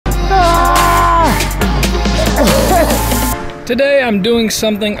Today I'm doing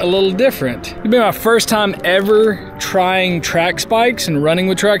something a little different. It'll be my first time ever trying track spikes and running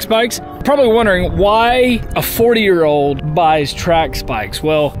with track spikes. Probably wondering why a 40-year-old buys track spikes.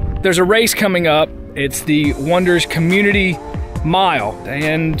 Well, there's a race coming up. It's the Wonders Community Mile,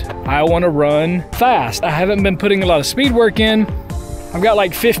 and I want to run fast. I haven't been putting a lot of speed work in. I've got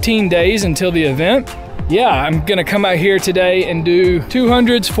like 15 days until the event. Yeah, I'm gonna come out here today and do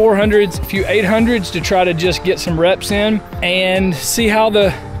 200s, 400s, a few 800s to try to just get some reps in and see how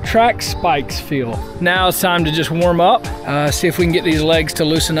the track spikes feel. Now it's time to just warm up, see if we can get these legs to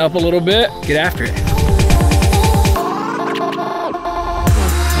loosen up a little bit, get after it.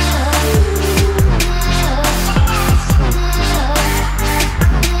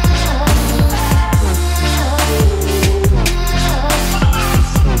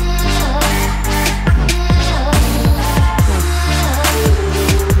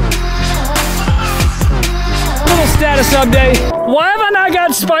 Status update. Why have I not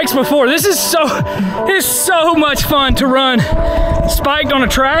got spikes before? This is so much fun to run spiked on a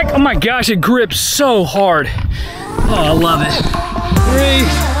track. Oh my gosh, it grips so hard. Oh, I love it.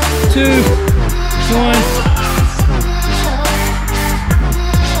 3, 2, 1.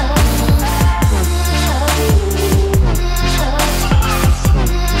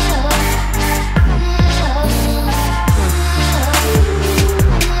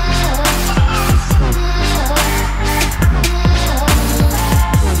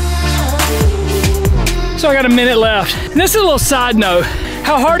 So I got a minute left. And this is a little side note.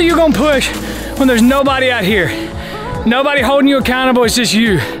 How hard are you gonna push when there's nobody out here? Nobody holding you accountable, it's just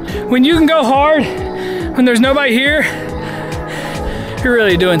you. When you can go hard, when there's nobody here, you're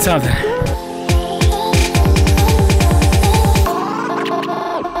really doing something.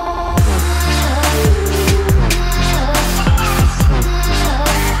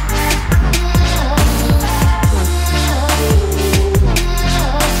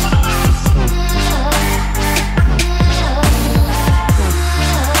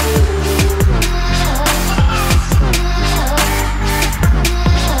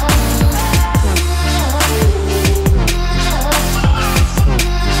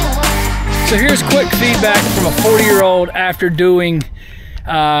 So here's quick feedback from a 40-year-old after doing 2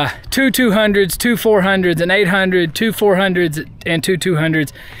 200s, 2 400s, an 800, 2 400s, and 2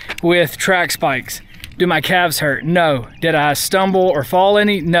 200s with track spikes. Do my calves hurt? No. Did I stumble or fall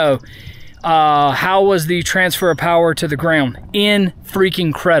any? No. How was the transfer of power to the ground?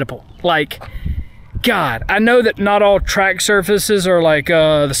 Freaking-credible. Like, God, I know that not all track surfaces are like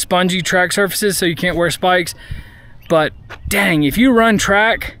the spongy track surfaces, so you can't wear spikes. But dang, if you run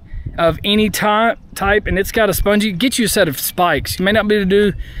track of any type and it's got a spongy, get you a set of spikes. You may not be able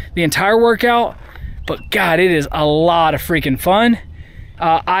to do the entire workout, but God, it is a lot of freaking fun.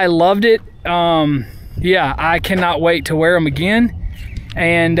 I loved it. Yeah, I cannot wait to wear them again.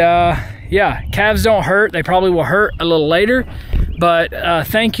 And yeah, calves don't hurt. They probably will hurt a little later, but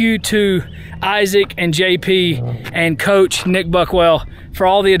thank you to Isaac and JP and Coach Nick Buckwell for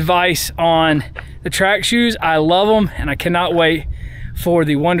all the advice on the track shoes. I love them, and I cannot wait for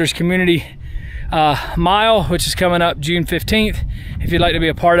the Wonders Community Mile, which is coming up June 15th. If you'd like to be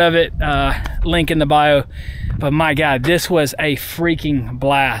a part of it, link in the bio. But my God, this was a freaking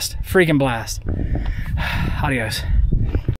blast. Adios.